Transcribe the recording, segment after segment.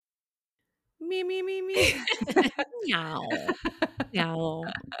Me. Meow. Meow.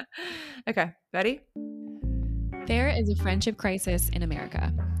 Okay, ready? There is a friendship crisis in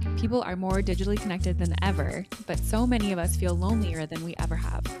America. People are more digitally connected than ever, but so many of us feel lonelier than we ever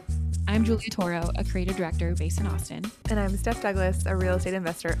have. I'm Julia Toro, a creative director based in Austin. And I'm Steph Douglas, a real estate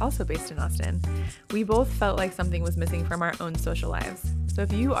investor also based in Austin. We both felt like something was missing from our own social lives. So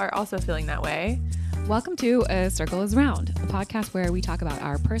if you are also feeling that way, welcome to A Circle is Round, a podcast where we talk about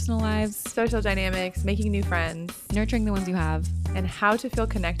our personal lives, social dynamics, making new friends, nurturing the ones you have, and how to feel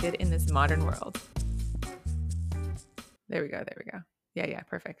connected in this modern world. There we go. Yeah,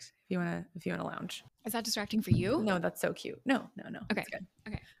 perfect. If you wanna lounge. Is that distracting for you? No, that's so cute. No. Okay. That's good.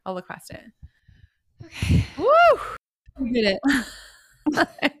 Okay. I'll look past it. Okay. Woo! We did it. Oh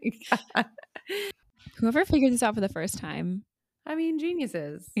my God. Whoever figured this out for the first time. I mean,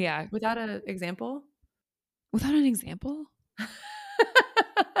 geniuses. Yeah. Without an example? Without an example?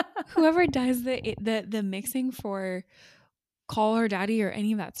 Whoever does the mixing for Call Her Daddy or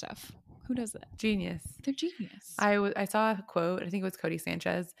any of that stuff. Who does that? Genius. They're genius. I saw a quote, I think it was Cody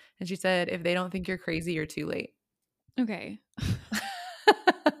Sanchez, and she said, if they don't think you're crazy, you're too late. Okay.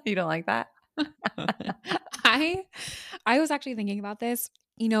 You don't like that? I was actually thinking about this.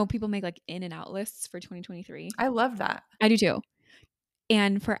 You know, people make like in and out lists for 2023. I love that. I do too.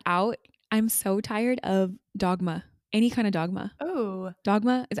 And for out, I'm so tired of dogma. Any kind of dogma. Oh.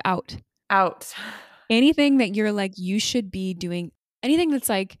 Dogma is out. Out. Anything that you're like, you should be doing, anything that's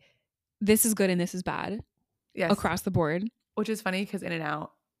like, this is good and this is bad. Yes. Across the board. Which is funny because in and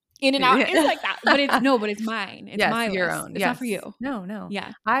out. In and out is like that. But it's mine. It's yes, my your list. own. It's yes. not for you. No.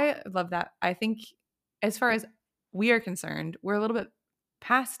 Yeah. I love that. I think as far as we are concerned, we're a little bit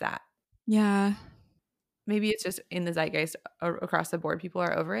past that. Yeah. Maybe it's just in the zeitgeist across the board. People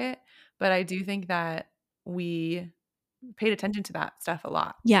are over it. But I do think that we paid attention to that stuff a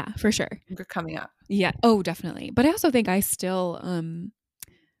lot. Yeah, for sure. Coming up. Yeah. Oh, definitely. But I also think I still,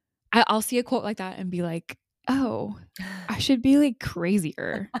 I'll see a quote like that and be like, oh, I should be like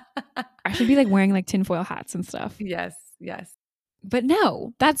crazier. I should be like wearing like tinfoil hats and stuff. Yes. But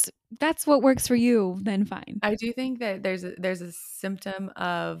no, that's what works for you, then fine. I do think that there's a symptom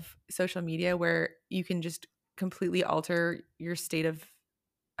of social media where you can just completely alter your state of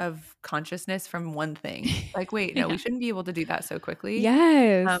consciousness from one thing. Like, wait, no, we shouldn't be able to do that so quickly.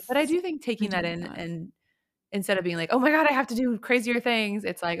 Yes. But I do think taking that in and instead of being like, oh my God, I have to do crazier things,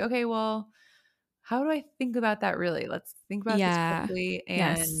 it's like, okay, well, how do I think about that really? Let's think about this quickly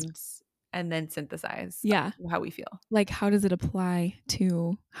and then synthesize how we feel. Like, how does it apply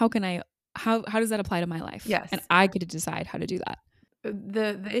to, how does that apply to my life? Yes. And I get to decide how to do that.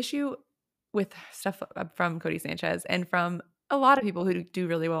 The issue with stuff from Cody Sanchez and from a lot of people who do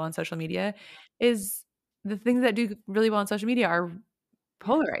really well on social media is the things that do really well on social media are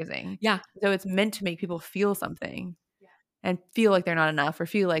polarizing. Yeah. So it's meant to make people feel something and feel like they're not enough or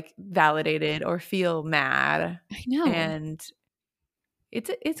feel like validated or feel mad. I know. And it's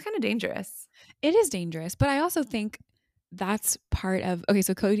kind of dangerous. It is dangerous. But I also think that's part of, okay,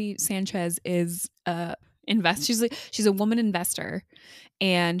 so Cody Sanchez is she's a woman investor,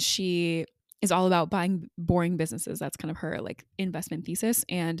 and she is all about buying boring businesses. That's kind of her like investment thesis.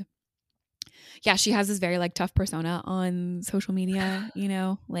 And yeah, she has this very like tough persona on social media, you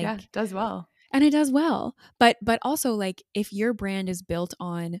know, like does well. And it does well. But also like if your brand is built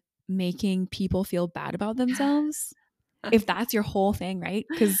on making people feel bad about themselves, if that's your whole thing, right?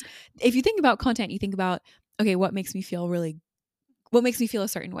 Because if you think about content, you think about, okay, what makes me feel a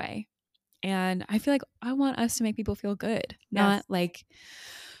certain way? And I feel like I want us to make people feel good, not like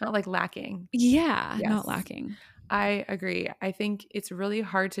lacking. Yeah, yes. Not lacking. I agree. I think it's really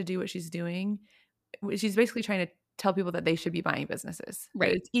hard to do what she's doing. She's basically trying to tell people that they should be buying businesses.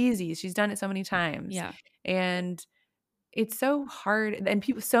 Right. It's easy. She's done it so many times. Yeah. And it's so hard. And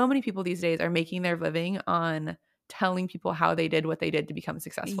so many people these days are making their living on telling people how they did what they did to become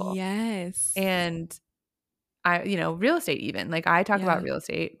successful. Yes. And real estate even. Like I talk about real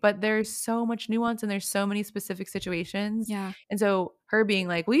estate, but there's so much nuance and there's so many specific situations. Yeah. And so her being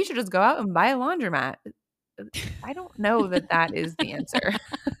like, well, you should just go out and buy a laundromat. I don't know that is the answer.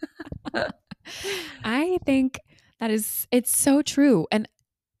 I think it's so true. And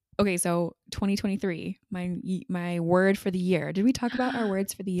okay, so 2023, my word for the year. Did we talk about our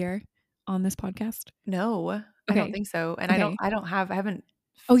words for the year on this podcast? No, okay. I don't think so. And okay. I haven't.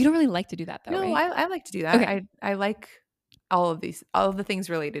 Oh, you don't really like to do that though, no, right? I like to do that. Okay. I like all of the things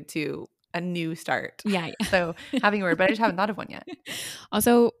related to a new start. Yeah. So having a word, but I just haven't thought of one yet.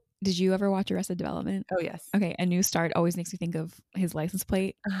 Also, Did you ever watch Arrested Development? Oh, yes. Okay, a new start always makes me think of his license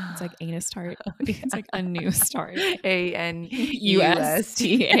plate. It's like anus tart. It's like a new start. ANEUSTART.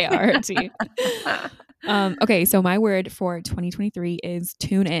 Okay, so my word for 2023 is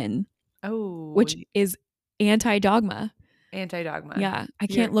tune in. Oh, which is anti-dogma. Anti-dogma. Yeah, I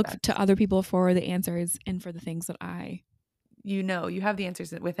can't look to other people for the answers and for the things that you have the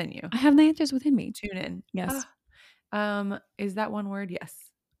answers within you. I have the answers within me. Tune in. Yes. Is that one word? Yes.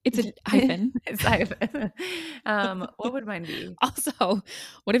 It's a hyphen. It's a hyphen. What would mine be? Also,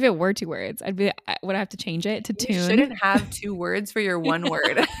 what if it were 2 words? Would I have to change it to tune? You shouldn't have 2 words for your one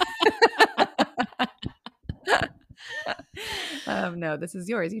word. No, this is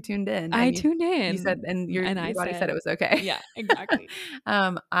yours. You tuned in. I tuned in. You said, and your body said it was okay. Yeah, exactly.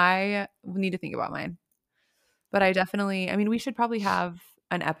 I need to think about mine. But I definitely, we should probably have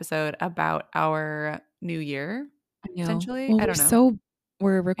an episode about our new year. I know. Potentially. Well, I don't know.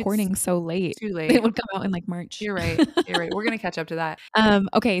 We're recording so late. Too late. It would come out in like March. You're right. We're going to catch up to that.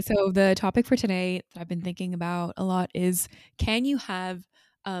 Okay, so the topic for today that I've been thinking about a lot is, can you have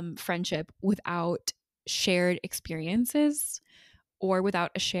friendship without shared experiences or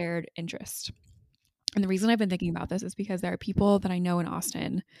without a shared interest? And the reason I've been thinking about this is because there are people that I know in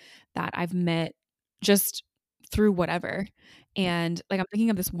Austin that I've met just through whatever. And like, I'm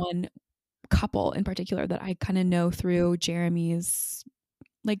thinking of this one couple in particular that I kind of know through Jeremy's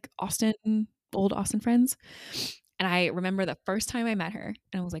like old Austin friends. And I remember the first time I met her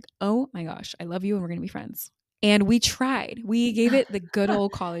and I was like, oh my gosh, I love you and we're going to be friends. And we tried. We gave it the good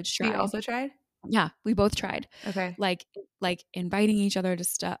old college try. We also tried? Yeah, we both tried. Okay. Like inviting each other to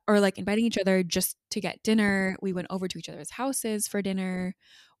stuff, or like inviting each other just to get dinner. We went over to each other's houses for dinner.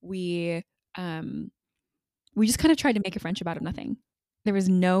 We just kind of tried to make a friendship out of nothing. There was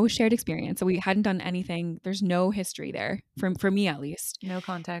no shared experience. So we hadn't done anything. There's no history there for me, at least. No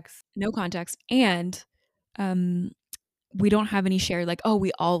context. And we don't have any shared, like, oh,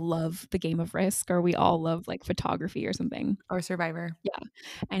 we all love the game of Risk, or we all love like photography or something. Or Survivor. Yeah.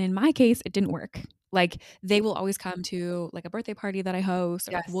 And in my case, it didn't work. Like, they will always come to like a birthday party that I host,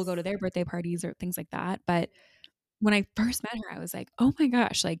 or we'll go to their birthday parties or things like that. But when I first met her, I was like, oh my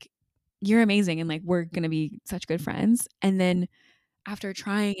gosh, like, you're amazing. And like, we're going to be such good friends. And then after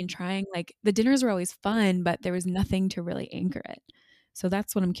trying and trying, like, the dinners were always fun, but there was nothing to really anchor it. So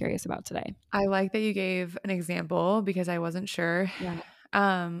that's what I'm curious about today. I like that you gave an example because I wasn't sure. Yeah.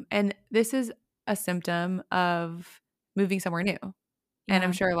 And this is a symptom of moving somewhere new. Yeah. And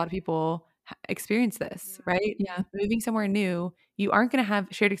I'm sure a lot of people experience this, right? Yeah. Moving somewhere new, you aren't going to have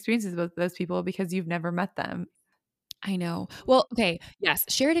shared experiences with those people because you've never met them. I know. Well, okay. Yes.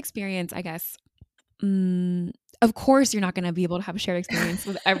 Shared experience, I guess. Of course, you're not going to be able to have a shared experience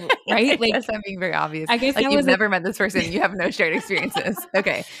with everyone, right? Like, yes, I'm being very obvious. I guess like, you've never met this person. You have no shared experiences.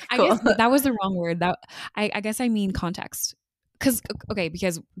 Okay, cool. I guess that was the wrong word. That I guess I mean context. Because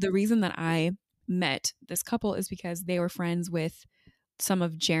the reason that I met this couple is because they were friends with some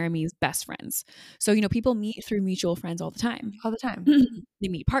of Jeremy's best friends. So, people meet through mutual friends all the time. All the time. They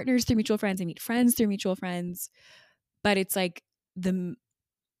meet partners through mutual friends. They meet friends through mutual friends. But it's like the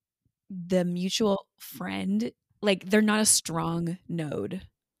mutual friend, like, they're not a strong node.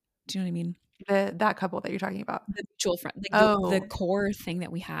 Do you know what I mean? That couple that you're talking about, the mutual friend, like the core thing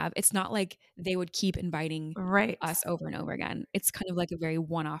that we have. It's not like they would keep inviting us over and over again. It's kind of like a very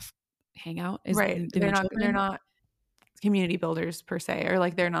one-off hangout. Right. They're not community builders per se, or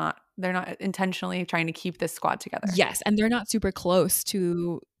like they're not intentionally trying to keep this squad together. Yes, and they're not super close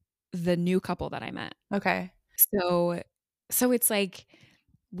to the new couple that I met. Okay. So it's like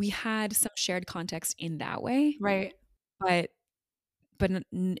we had some shared context in that way. Right. But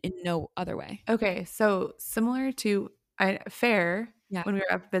in no other way. Okay. So similar to Fair, when we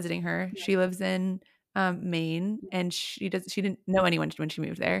were up visiting her, she lives in Maine, and she didn't know anyone when she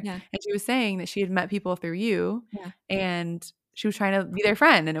moved there. Yeah. And she was saying that she had met people through you, and she was trying to be their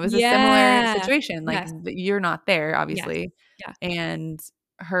friend, and it was a similar situation. Like, you're not there, obviously. Yeah. And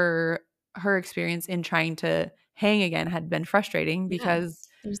her experience in trying to hang again had been frustrating because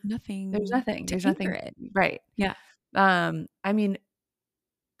there's nothing. Right. Yeah.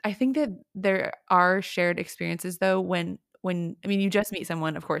 I think that there are shared experiences though when you just meet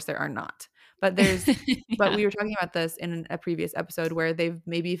someone, of course there are not. But there's but we were talking about this in a previous episode where they've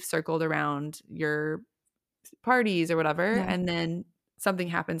maybe circled around your parties or whatever, and then something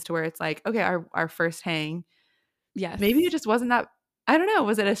happens to where it's like, okay, our first hang. Yes. Maybe it just wasn't that, I don't know,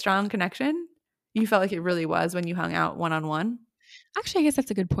 was it a strong connection? You felt like it really was when you hung out one-on-one? Actually, I guess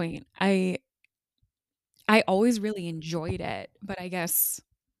that's a good point. I always really enjoyed it, but I guess,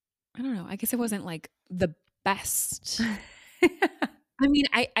 I don't know. I guess it wasn't like the best. I mean,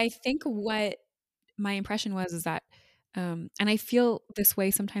 I think what my impression was is that, and I feel this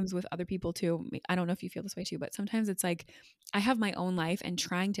way sometimes with other people too. I don't know if you feel this way too, but sometimes it's like I have my own life and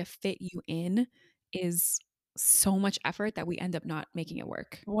trying to fit you in is so much effort that we end up not making it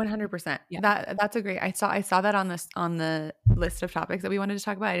work. 100%. Yeah. That's a great. I saw that on this on the list of topics that we wanted to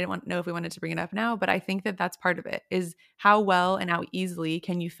talk about. I didn't know if we wanted to bring it up now, but I think that that's part of it is how well and how easily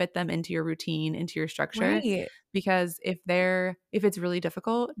can you fit them into your routine, into your structure? Right. Because if it's really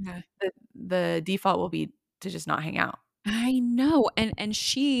difficult, Yeah. the default will be to just not hang out. I know. And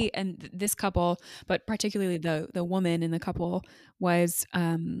she and this couple, but particularly the woman in the couple was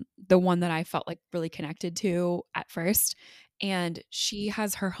the one that I felt like really connected to at first. And she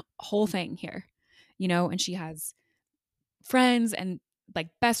has her whole thing here, and she has friends and like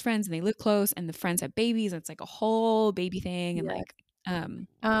best friends and they live close and the friends have babies and it's like a whole baby thing and Yeah.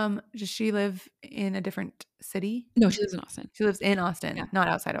 like Does she live in a different city? no, she lives in Austin. She lives in Austin, Yeah. not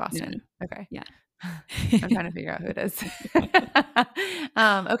outside of No, no, Austin. no. Okay. Yeah. I'm trying to figure out who it is.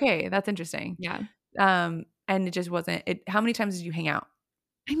 Okay, that's interesting. Yeah. And it just wasn't it how many times did you hang out?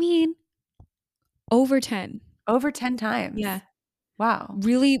 I mean, over 10. Over 10 times. Yeah. Wow.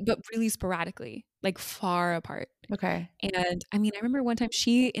 Really, but really sporadically, like far apart. Okay. And I mean, I remember one time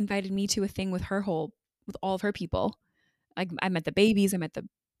she invited me to a thing with with all of her people. Like I met the babies, I met the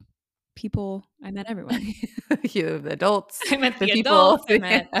people, I met everyone. You the adults, I met the the people.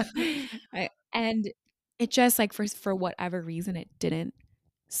 adults, and it just like for whatever reason it didn't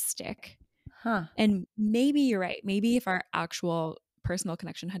stick. Huh. And maybe you're right. Maybe if our actual personal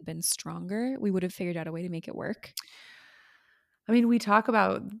connection had been stronger, we would have figured out a way to make it work. I mean, we talk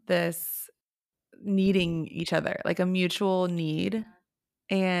about this needing each other, like a mutual need.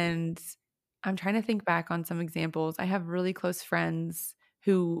 And I'm trying to think back on some examples. I have really close friends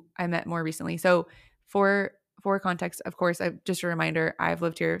who I met more recently. So for context, of course, just a reminder, I've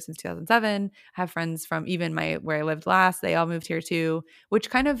lived here since 2007. I have friends from even where I lived last. They all moved here too, which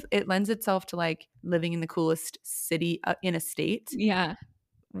kind of it lends itself to like living in the coolest city in a state. Yeah.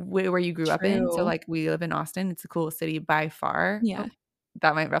 Where you grew up in. So True. like we live in Austin. It's the coolest city by far. Yeah. Oh,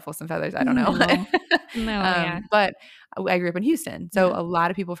 that might ruffle some feathers. I don't know. No. No, yeah. But I grew up in Houston. So Yeah. a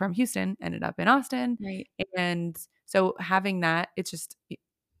lot of people from Houston ended up in Austin. Right. And so having that, it's just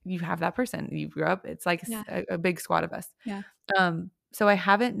you have that person. You grew up. It's like Yeah. a big squad of us. Yeah. So I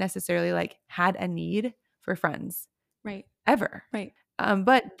haven't necessarily like had a need for friends. Right. Ever. Right.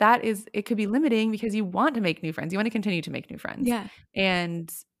 But it could be limiting because you want to make new friends. You want to continue to make new friends. Yeah.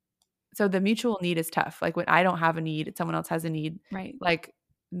 And so the mutual need is tough. Like when I don't have a need, someone else has a need. Right. Like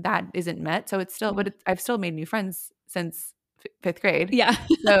that isn't met. So it's still, Yeah. but I've still made new friends since fifth grade. Yeah.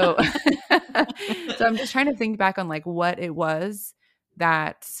 So, so I'm just trying to think back on like what it was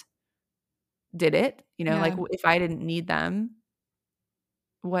that did it. Like Yeah. if I didn't need them,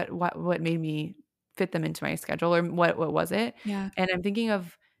 what made me fit them into my schedule, or what was it? Yeah. And I'm thinking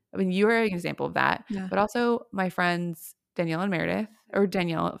of, I mean, you are an example of that, Yeah. but also my friends Danielle and Meredith, or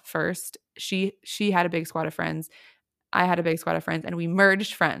Danielle first. She had a big squad of friends. I had a big squad of friends, and we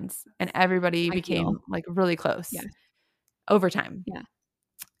merged friends, and everybody became like really close. Yeah. Over time. Yeah.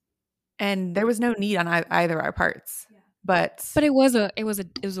 And there was no need on either our parts, but it was a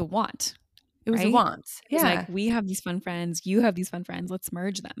want. It was right? a want. It was like, we have these fun friends, you have these fun friends, let's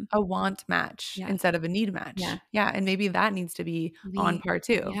merge them. A want match instead of a need match. Yeah. Yeah. And maybe that needs to be on par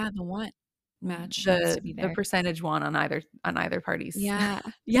too. Yeah, the want match needs to be there. The percentage want on either parties. Yeah.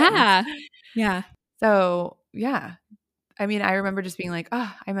 Yeah. Yeah. So yeah. I mean, I remember just being like,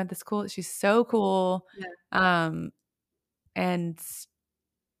 oh, I met this cool, she's so cool. Yeah. And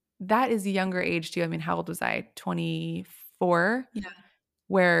that is a younger age too. I mean, how old was I? 24. Yeah.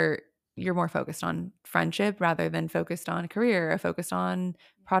 Where you're more focused on friendship rather than focused on career or focused on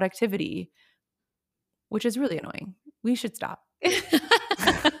productivity, which is really annoying. We should stop.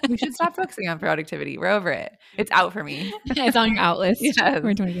 We should stop focusing on productivity. We're over it. It's out for me. It's on your out list. Yes.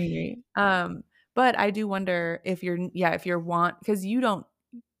 For 2023. But I do wonder if you're because you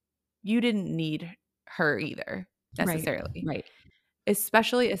didn't need her either necessarily. Right.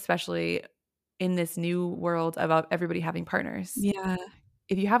 Especially in this new world of everybody having partners. Yeah.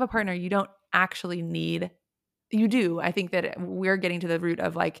 If you have a partner, you don't actually need, you do. I think that we're getting to the root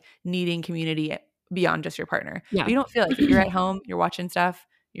of like needing community beyond just your partner. Yeah. But you don't feel like it. You're at home, you're watching stuff,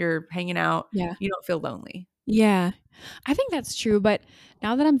 you're hanging out. Yeah. You don't feel lonely. Yeah. I think that's true. But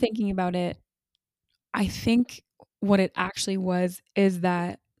now that I'm thinking about it, I think what it actually was is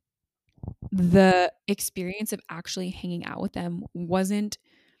that the experience of actually hanging out with them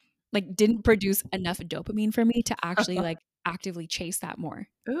didn't produce enough dopamine for me to actually like actively chase that more.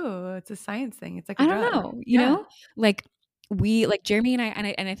 Ooh, it's a science thing. It's like I don't know, you know, like we like Jeremy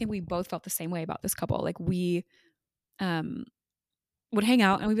and I think we both felt the same way about this couple. Like we would hang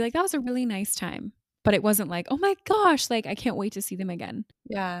out and we'd be like, that was a really nice time. But it wasn't like, oh my gosh, like I can't wait to see them again.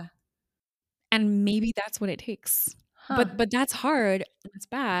 Yeah. And maybe that's what it takes. Huh. But that's hard. It's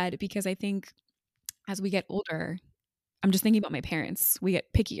bad because I think as we get older, I'm just thinking about my parents. We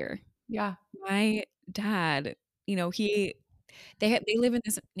get pickier. Yeah. My dad, you know, they live in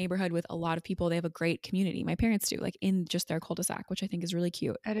this neighborhood with a lot of people. They have a great community. My parents do, like in just their cul-de-sac, which I think is really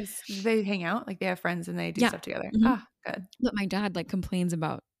cute. Do they hang out? Like they have friends and they do stuff together? Mhm. Ah, good. But my dad like complains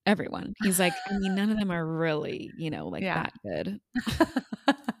about everyone. He's like, I mean, none of them are really, you know, like Yeah. that good.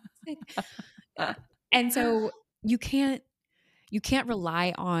 And so you can't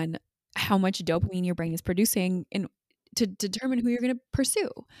rely on how much dopamine your brain is producing to determine who you're going to pursue.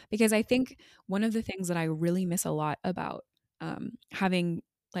 Because I think one of the things that I really miss a lot about having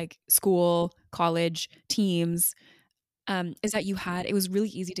like school, college, teams, is that it was really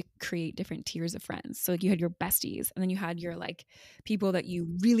easy to create different tiers of friends. So like you had your besties, and then you had your like people that you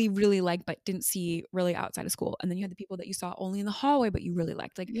really, really liked but didn't see really outside of school. And then you had the people that you saw only in the hallway but you really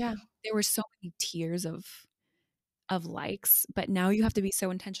liked. Like there were so many tiers of likes, but now you have to be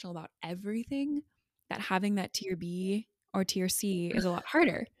so intentional about everything that having that tier B or tier C is a lot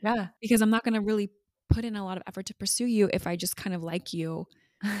harder. Yeah. Because I'm not going to really put in a lot of effort to pursue you if I just kind of like you.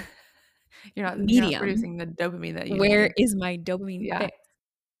 You're not Medium. producing the dopamine that you Where need. is my dopamine fix?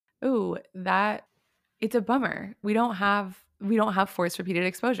 Ooh, it's a bummer. We don't have forced repeated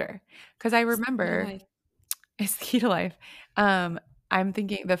exposure. Because I remember it's the key to life. I'm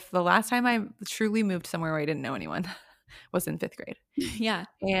thinking the last time I truly moved somewhere where I didn't know anyone was in 5th grade. Yeah.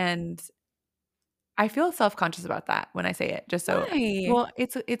 And I feel self-conscious about that when I say it. Just so Why? well,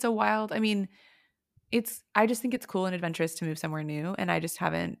 it's a wild, I mean, I just think it's cool and adventurous to move somewhere new, and I just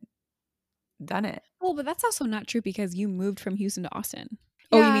haven't done it. Well, but that's also not true because you moved from Houston to Austin.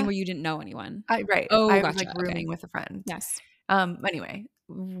 Yeah. Oh, you mean where you didn't know anyone? Right. Oh, I gotcha. was like rooming with a friend. Yes. Anyway,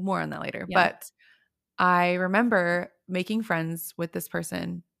 more on that later. Yeah. But I remember making friends with this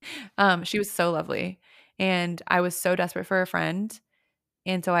person. She was so lovely, and I was so desperate for a friend.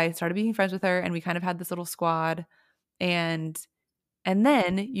 And so I started being friends with her, and we kind of had this little squad. And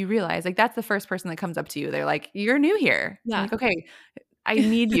then you realize, like, that's the first person that comes up to you. They're like, "You're new here." Yeah. I'm like, okay, I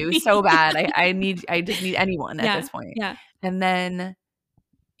need you so bad. I just need anyone at this point. Yeah. And then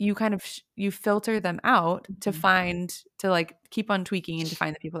you kind of you filter them out to like keep on tweaking and to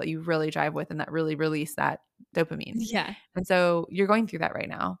find the people that you really jive with and that really release that dopamine. Yeah. And so you're going through that right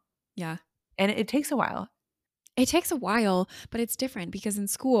now. Yeah. And it takes a while. It takes a while, but it's different because in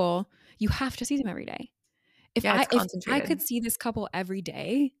school you have to see them every day. If I could see this couple every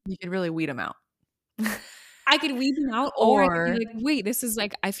day, you could really weed them out. I could weed them out, or I could be like, wait, this is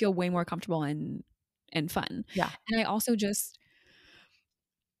like, I feel way more comfortable and fun. Yeah. And I also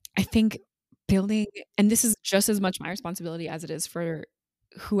I think building, and this is just as much my responsibility as it is for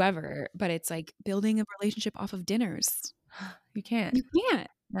whoever, but it's like building a relationship off of dinners. You can't.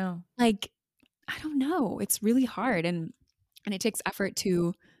 No. Like, I don't know. It's really hard. And it takes effort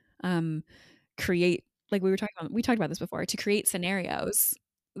to create, like we talked about this before, to create scenarios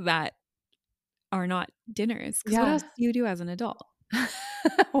that are not dinners. Because what else do you do as an adult?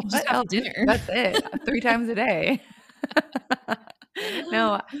 Just have dinner. That's it. 3 times a day.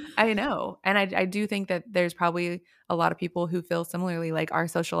 No, I know. And I do think that there's probably a lot of people who feel similarly, like our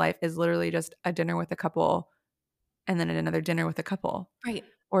social life is literally just a dinner with a couple and then another dinner with a couple. Right.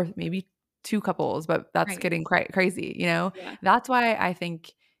 Or maybe 2 couples, but that's getting crazy, you know? Yeah. That's why I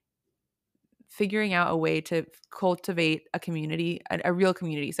think figuring out a way to cultivate a community, a real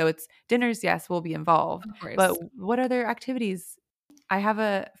community. So it's dinners, yes, we'll be involved. Of course. But what other activities? I have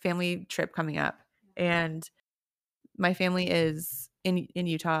a family trip coming up, and my family is in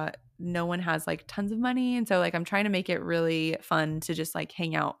Utah. No one has like tons of money, and so like I'm trying to make it really fun to just like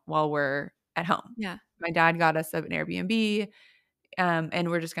hang out while we're at home. Yeah. My dad got us an Airbnb, and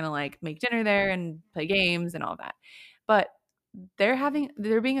we're just gonna like make dinner there and play games and all that. But there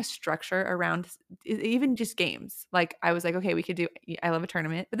being a structure around even just games. Like I was like, okay, we could do, I love a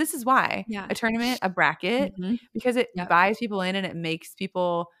tournament, but this is why. Yeah. A tournament, a bracket, because it buys people in and it makes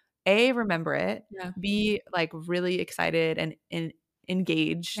people A, remember it, B, like really excited and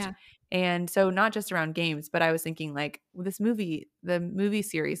engaged. Yeah. And so not just around games, but I was thinking like the movie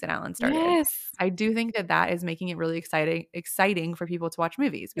series that Alan started. Yes. I do think that is making it really exciting for people to watch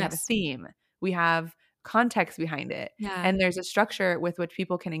movies. We have a theme. We have context behind it. Yeah. And there's a structure with which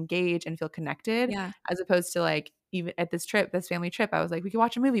people can engage and feel connected, as opposed to like even at this family trip, I was like, we could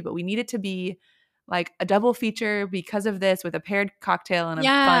watch a movie, but we need it to be like a double feature because of this with a paired cocktail and a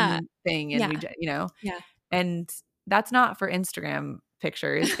fun thing. And we, you know, and that's not for Instagram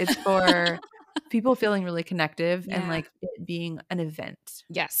pictures. It's for people feeling really connective and like it being an event.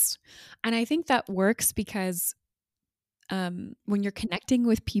 Yes. And I think that works because when you're connecting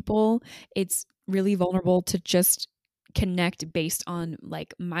with people, it's really vulnerable to just connect based on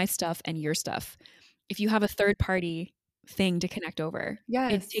like my stuff and your stuff. If you have a third party thing to connect over, it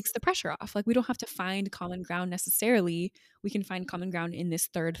Yes. takes the pressure off. Like we don't have to find common ground necessarily. We can find common ground in this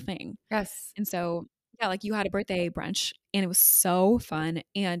third thing. Yes. And so, yeah, like you had a birthday brunch and it was so fun.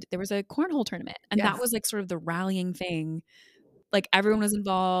 And there was a cornhole tournament. And that Yes. was like sort of the rallying thing. Like everyone was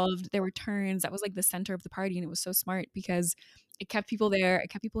involved. There were turns. That was like the center of the party. And it was so smart because it kept people there, it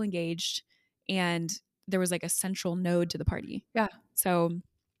kept people engaged. And there was like a central node to the party. Yeah. So,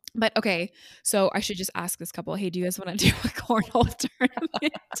 but okay. So I should just ask this couple, hey, do you guys want to do a cornhole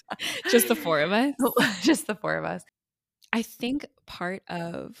tournament? Just the four of us? Just the four of us. I think part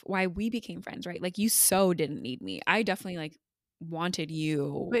of why we became friends, right? Like you so didn't need me. I definitely like wanted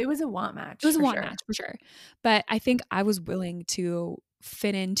you. But it was a want match. It was a want sure. match for sure. But I think I was willing to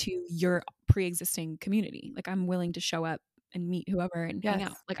fit into your pre-existing community. Like I'm willing to show up and meet whoever and hang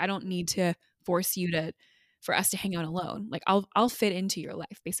out. Like I don't need to force you for us to hang out alone. Like I'll fit into your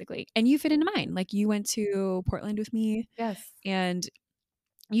life basically. And you fit into mine. Like you went to Portland with me. Yes. And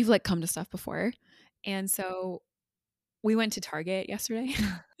you've like come to stuff before. And so we went to Target yesterday.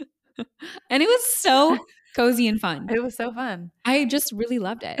 And it was so cozy and fun. It was so fun. I just really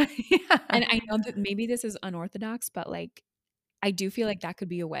loved it. Yeah. And I know that maybe this is unorthodox, but like I do feel like that could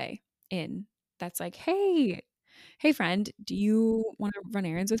be a way in that's like, hey friend, do you want to run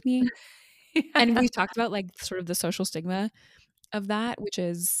errands with me? Yeah. And we've talked about like sort of the social stigma of that, which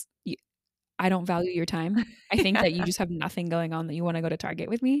is I don't value your time. I think that you just have nothing going on that you want to go to Target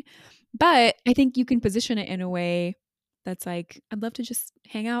with me. But I think you can position it in a way that's like, I'd love to just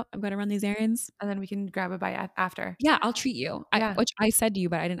hang out. I'm going to run these errands. And then we can grab a bite after. Yeah, I'll treat you. Yeah. Which I said to you,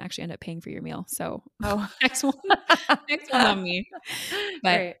 but I didn't actually end up paying for your meal. So next one on me.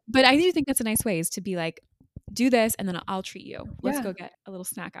 But I do think that's a nice way is to be like, do this and then I'll treat you. Let's go get a little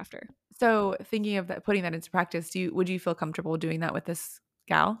snack after. So thinking of that, putting that into practice, would you feel comfortable doing that with this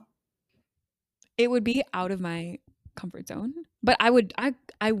gal? It would be out of my comfort zone, but I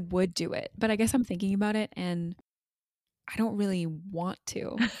would do it. But I guess I'm thinking about it and I don't really want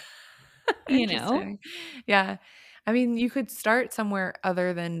to, you know? Yeah. I mean, you could start somewhere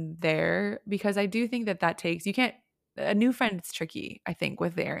other than there because I do think that takes, a new friend is tricky, I think,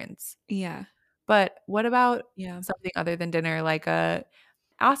 with the errands. Yeah. But what about something other than dinner? Like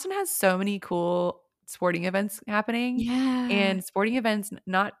Austin has so many cool sporting events happening. Yeah. And sporting events,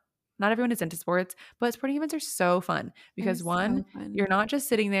 not everyone is into sports, but sporting events are so fun because one, you're not just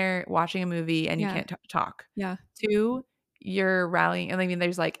sitting there watching a movie and you can't talk. Yeah. Two, you're rallying. And I mean,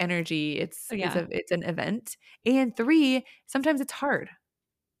 there's like energy. It's an event. And three, sometimes it's hard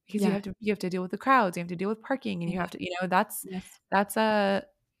because you have to deal with the crowds. You have to deal with parking, and you have to, that's a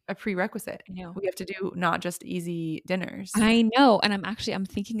prerequisite. We have to do not just easy dinners. I know. And I'm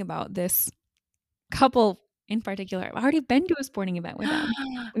thinking about this couple in particular. I've already been to a sporting event with them.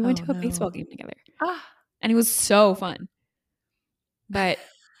 We went to a baseball game together. And it was so fun. But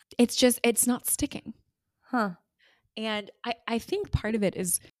it's not sticking. Huh. And I think part of it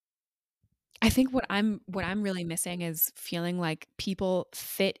is I think what I'm really missing is feeling like people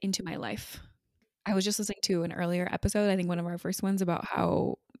fit into my life. I was just listening to an earlier episode, I think one of our first ones, about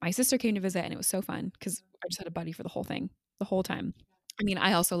how my sister came to visit and it was so fun because I just had a buddy for the whole thing, the whole time. I mean,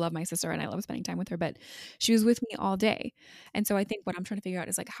 I also love my sister and I love spending time with her, but she was with me all day. And so I think what I'm trying to figure out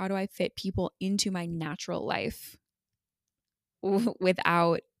is like, how do I fit people into my natural life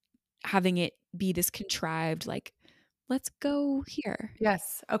without having it be this contrived, like, let's go here.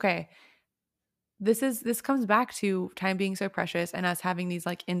 Yes. Okay. This comes back to time being so precious and us having these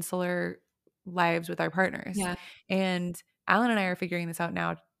like insular lives with our partners. Yeah. And Alan and I are figuring this out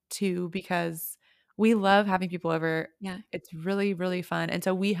now too because we love having people over. Yeah. It's really, really fun. And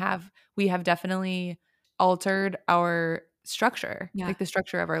so we have definitely altered our structure, like the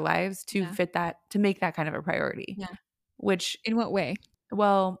structure of our lives to fit that, to make that kind of a priority. Yeah. Which, in what way?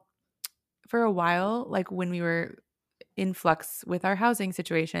 Well, for a while, like when we were in flux with our housing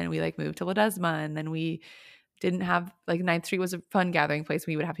situation, we like moved to Ledesma, and then we didn't have, like, 9th Street was a fun gathering place.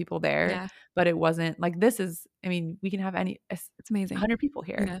 We would have people there, but it wasn't like this is, I mean, we can have it's amazing 100 people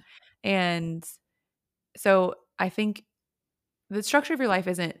here. And so I think the structure of your life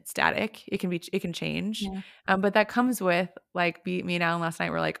isn't static. It can change. But that comes with like me and Alan last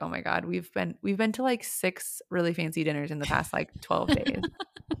night were like, oh my God, we've been to like 6 really fancy dinners in the past like 12 days.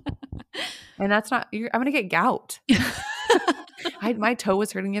 And that's not, I'm going to get gout. My toe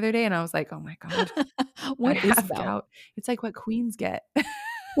was hurting the other day and I was like, oh my God, What I is have gout? gout. It's like what queens get.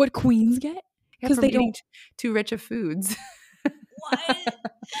 What queens get? Yeah, from they eating don't. too rich of foods. What?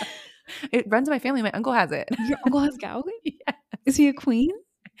 It runs in my family. My uncle has it. Your uncle has gout? Yeah. Is he a queen?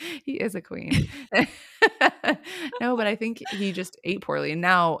 He is a queen. No, but I think he just ate poorly. And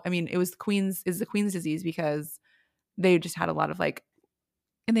now, I mean, is the queen's disease because they just had a lot of like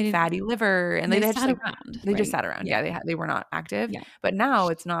And they didn't. fatty liver and They they had sat just like around. they just Right? sat around. Yeah, they were not active. Yeah. But now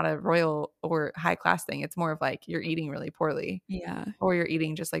it's not a royal or high class thing. It's more of like you're eating really poorly. Yeah. Or you're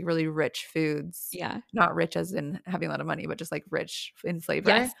eating just like really rich foods. Yeah. Not rich as in having a lot of money, but just like rich in flavor.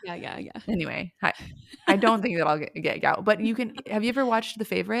 Yes. Yeah. Anyway, I don't think that I'll get gout. But have you ever watched The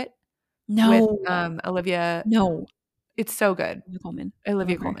Favorite? No. With Olivia? No. It's so good. Colman.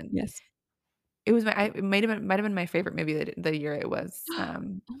 Olivia Colman. Yes. It was it might have been my favorite movie the year it was Oh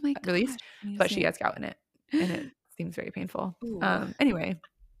my gosh. released, but she has gout in it, and it seems very painful. Anyway,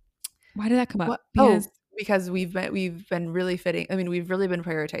 why did that come up? Because we've been really fitting. I mean, we've really been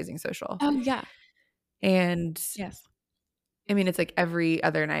prioritizing social. Oh yeah. And yes, I mean, it's like every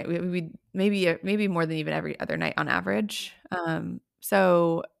other night. We maybe more than even every other night on average.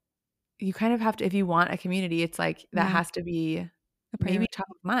 So you kind of have to, if you want a community, it's like that has to be maybe top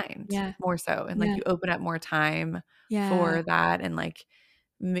of mind more so. And like you open up more time for that and like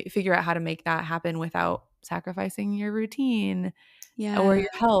figure out how to make that happen without sacrificing your routine or your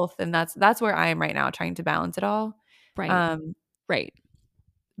health. And that's where I am right now, trying to balance it all. Right. Right.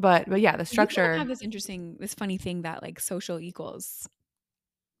 But yeah, the structure. You have this funny thing that like social equals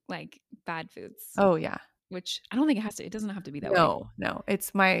like bad foods. Oh yeah. Which I don't think it doesn't have to be that way. No.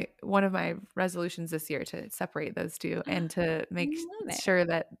 It's one of my resolutions this year to separate those two and to make sure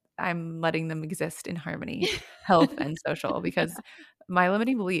that I'm letting them exist in harmony, health and social, because my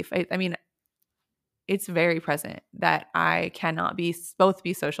limiting belief, I mean, it's very present that I cannot both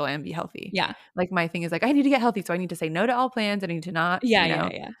be social and be healthy. Yeah. Like my thing is like, I need to get healthy. So I need to say no to all plans. I need to not, Yeah.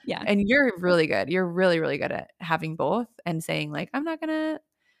 And you're really good. You're really, really good at having both and saying like, I'm not going to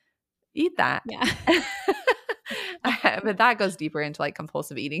eat that. Yeah. But that goes deeper into like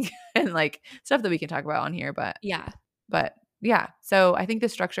compulsive eating and like stuff that we can talk about on here. But yeah. So I think the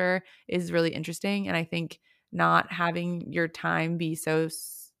structure is really interesting. And I think not having your time be so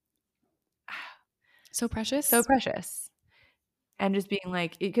precious and just being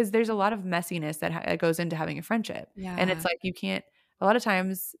like, because there's a lot of messiness that goes into having a friendship. Yeah. And it's like, you can't, a lot of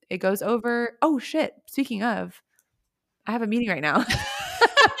times it goes over. Oh shit. Speaking of, I have a meeting right now.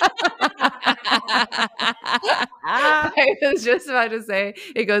 I was just about to say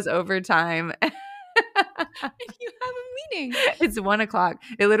it goes over time. You have a meeting. It's 1:00.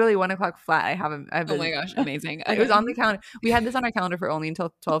 It literally 1:00 flat. Oh my gosh, amazing. It was on the calendar. We had this on our calendar for only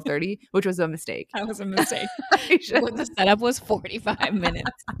until 12:30, which was a mistake. That was a mistake. The setup was 45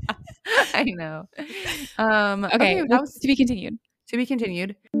 minutes. I know. Okay, that was to be continued. To be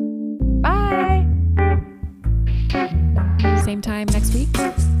continued. Bye. Same time next week.